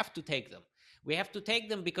 We have to take them. We have to take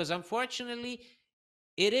them because unfortunately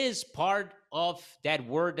it is part of that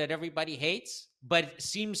word that everybody hates, but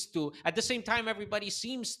seems to, at the same time, everybody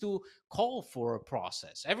seems to call for a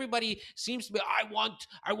process. Everybody seems to be, I want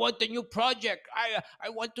a new project. I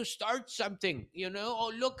want to start something,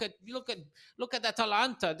 oh, look at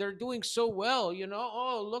Atalanta, they're doing so well,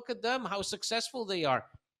 oh, look at them, how successful they are.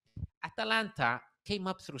 Atalanta came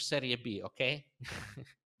up through Serie B, okay?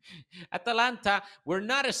 Atalanta were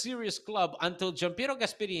not a serious club until Giampiero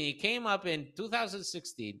Gasperini came up in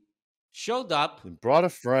 2016, showed up, And brought a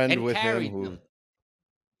friend and with him carried who, them.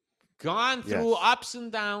 Gone through yes, ups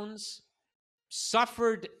and downs,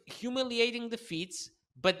 suffered humiliating defeats,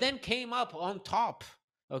 but then came up on top,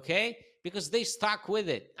 okay? Because they stuck with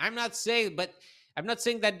it. I'm not saying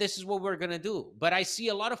that this is what we're going to do, but I see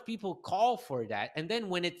a lot of people call for that. And then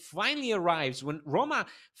when it finally arrives, when Roma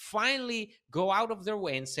finally go out of their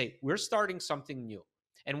way and say, we're starting something new,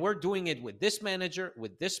 and we're doing it with this manager,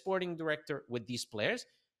 with this sporting director, with these players,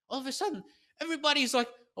 all of a sudden, everybody's like,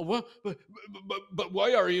 oh, well, but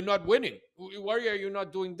why are you not winning? Why are you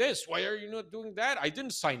not doing this? Why are you not doing that? I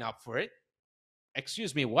didn't sign up for it.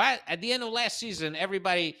 Excuse me, what? At the end of last season,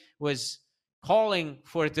 everybody was calling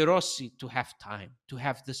for De Rossi to have time, to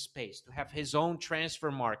have the space, to have his own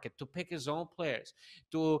transfer market, to pick his own players,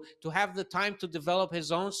 to have the time to develop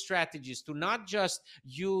his own strategies, to not just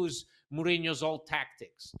use Mourinho's old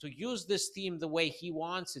tactics, to use this team the way he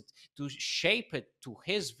wants it, to shape it to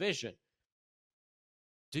his vision.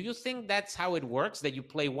 Do you think that's how it works? That you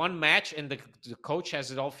play one match and the coach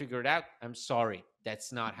has it all figured out? I'm sorry,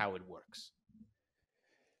 that's not how it works.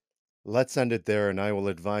 Let's end it there, and I will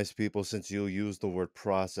advise people, since you used the word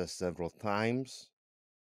process several times,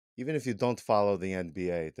 even if you don't follow the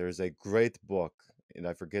NBA, there's a great book, and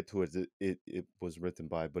I forget who it was written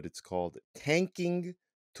by, but it's called Tanking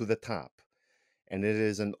to the Top. And it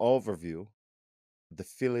is an overview of the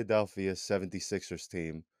Philadelphia 76ers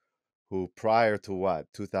team, who prior to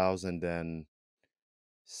what,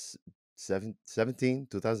 2017,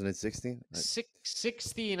 2016?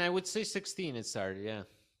 16, I would say 16 it started, yeah.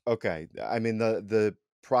 Okay, I mean the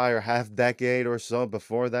prior half decade or so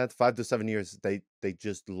before that, 5 to 7 years, they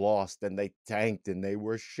just lost and they tanked and they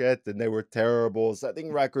were shit and they were terrible,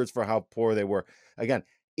 setting records for how poor they were. Again,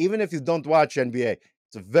 even if you don't watch NBA,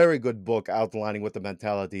 it's a very good book outlining what the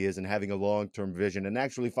mentality is and having a long-term vision and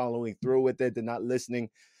actually following through with it and not listening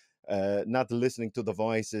to the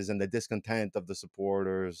voices and the discontent of the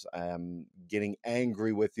supporters, getting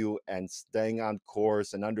angry with you and staying on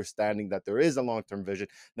course and understanding that there is a long term vision.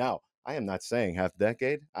 Now, I am not saying half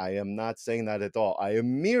decade. I am not saying that at all. I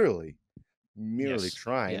am merely Yes,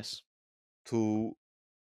 trying yes. to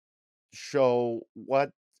show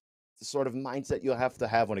what sort of mindset you have to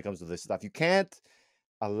have when it comes to this stuff. You can't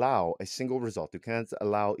allow a single result. You can't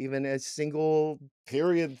allow even a single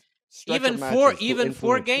period stretch of matches to Even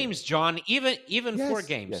four influence you. games, John, even four Yes,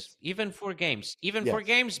 games, yes, even four yes.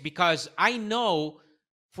 games, because I know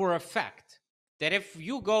for a fact that if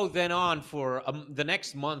you go then on for the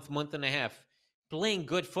next month and a half playing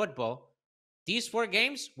good football, these four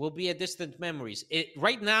games will be a distant memories.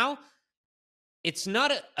 Right now, it's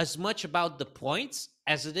not as much about the points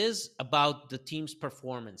as it is about the team's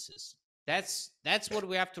performances. That's what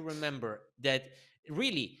we have to remember. That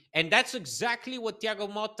really, and that's exactly what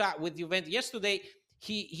Thiago Motta with Juventus yesterday.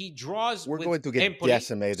 He draws We're with going to get Empoli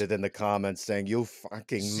decimated in the comments saying, "You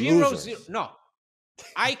fucking 0-0. losers." No,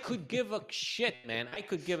 I could give a shit, man. I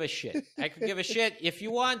could give a shit. I could give a shit. If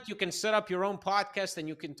you want, you can set up your own podcast and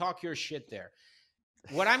you can talk your shit there.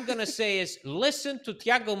 What I'm gonna say is listen to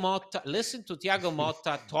Thiago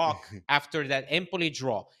Motta talk after that Empoli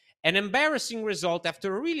draw. An embarrassing result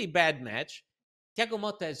after a really bad match. Thiago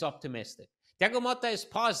Motta is optimistic. Thiago Motta is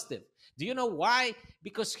positive. Do you know why?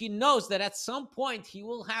 Because he knows that at some point he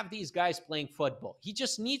will have these guys playing football. He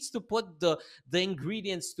just needs to put the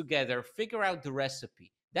ingredients together, figure out the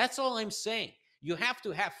recipe. That's all I'm saying. You have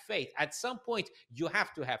to have faith. At some point, you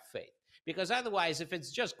have to have faith. Because otherwise, if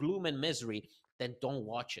it's just gloom and misery, then don't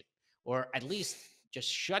watch it. Or at least just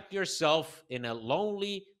shut yourself in a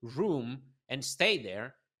lonely room and stay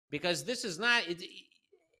there, because this is not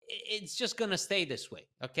it's just going to stay this way,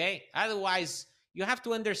 okay? Otherwise, you have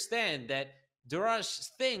to understand that there are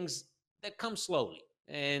things that come slowly,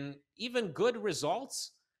 and even good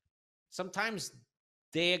results sometimes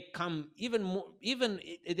they come even more, even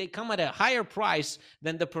they come at a higher price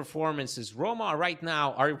than the performances. Roma right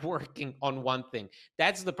now are working on one thing.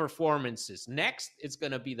 That's the performances. Next, it's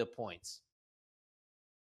going to be the points.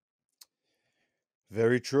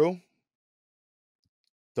 Very true.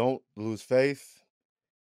 Don't lose faith.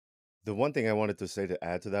 The one thing I wanted to say to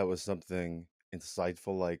add to that was something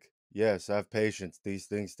insightful, like, yes, have patience. These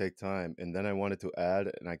things take time. And then I wanted to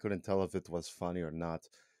add, and I couldn't tell if it was funny or not.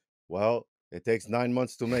 Well, it takes 9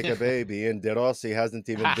 months to make a baby, and De Rossi hasn't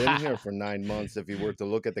even been here for 9 months. If you were to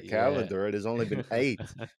look at the Yeah. calendar, it has only been eight,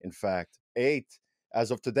 in fact, eight as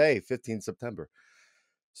of today, 15 September.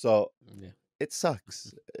 So Yeah. it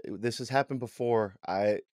sucks. This has happened before.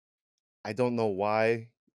 I don't know why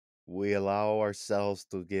we allow ourselves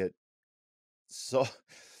to get so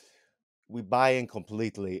we buy in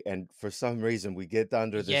completely, and for some reason we get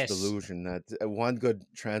under this Yes. delusion that one good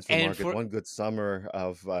transfer And market, for one good summer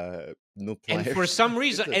of new and for players. some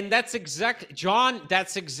reason, It's a and that's exactly, John,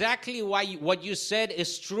 that's exactly why what you said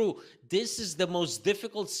is true. This is the most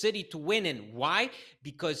difficult city to win in. Why?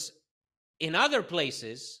 Because in other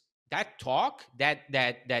places, that talk,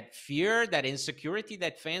 that fear, that insecurity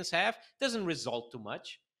that fans have doesn't result too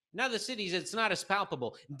much. In other cities, it's not as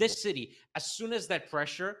palpable. This city, as soon as that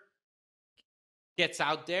pressure gets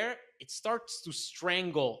out there, it starts to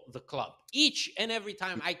strangle the club. Each and every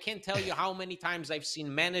time, I can't tell you how many times I've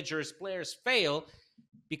seen managers, players fail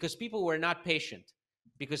because people were not patient.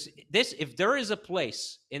 Because this, if there is a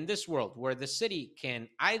place in this world where the city can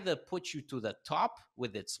either put you to the top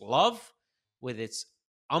with its love, with its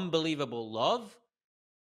unbelievable love,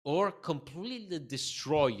 or completely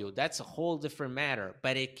destroy you, that's a whole different matter.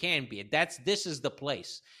 But it can be. This is the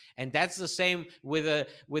place, and that's the same with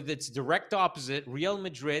its direct opposite, Real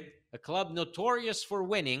Madrid, a club notorious for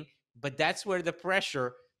winning, but that's where the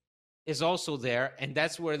pressure is also there, and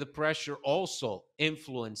that's where the pressure also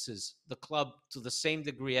influences the club to the same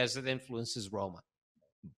degree as it influences Roma.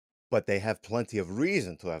 but they have plenty of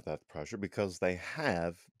reason to have that pressure because they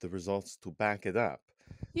have the results to back it up.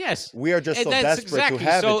 Yes, We are just and so that's desperate to exactly.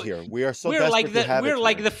 have it So here. We are so desperate to have it we're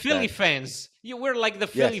like here the Philly that fans. We're like the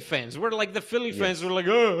Philly yes, fans. We're like the Philly fans. We're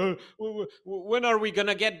yes, like, when are we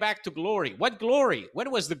gonna get back to glory? What glory?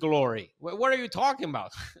 When was the glory? What are you talking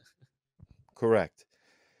about? correct.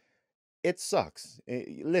 It sucks.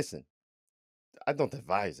 Listen, I don't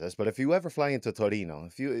advise this, but if you ever fly into Torino,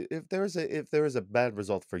 if there is a bad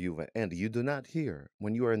result for you and you do not hear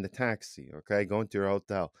when you are in the taxi, okay, going to your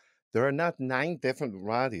hotel, there are not 9 different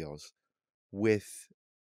radios with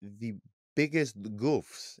the biggest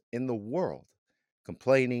goofs in the world,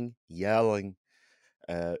 complaining, yelling,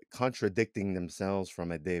 contradicting themselves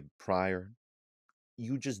from a day prior.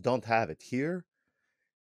 You just don't have it here.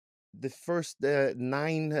 The first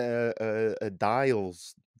 9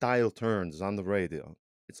 dial turns on the radio,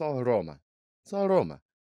 it's all Roma. It's all Roma.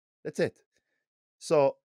 That's it.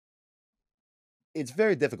 So it's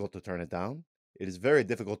very difficult to turn it down. It is very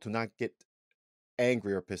difficult to not get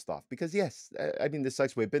angry or pissed off because yes, I mean this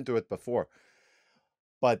sucks. We've been through it before.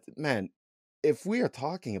 But man, if we are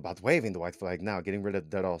talking about waving the white flag now, getting rid of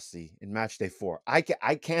De Rossi in match day 4, I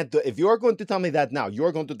can't do. If you're going to tell me that now,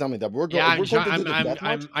 you're going to tell me that Yeah, we're going to do the death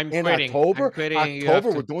march I'm in quitting. I'm October. quitting. You have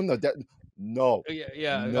October, we're to. doing the death. No, Yeah,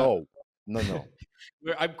 yeah. no, no, no.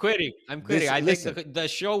 I'm quitting. I'm quitting. This I think listen, the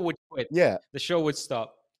show would quit. yeah, The show would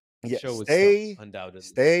stop. The yeah. show would stop, Stay, undoubtedly.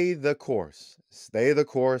 stay the course. Stay the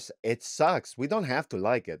course. It sucks. We don't have to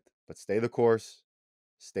like it, but stay the course.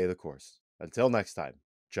 Stay the course. Until next time.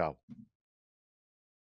 Ciao.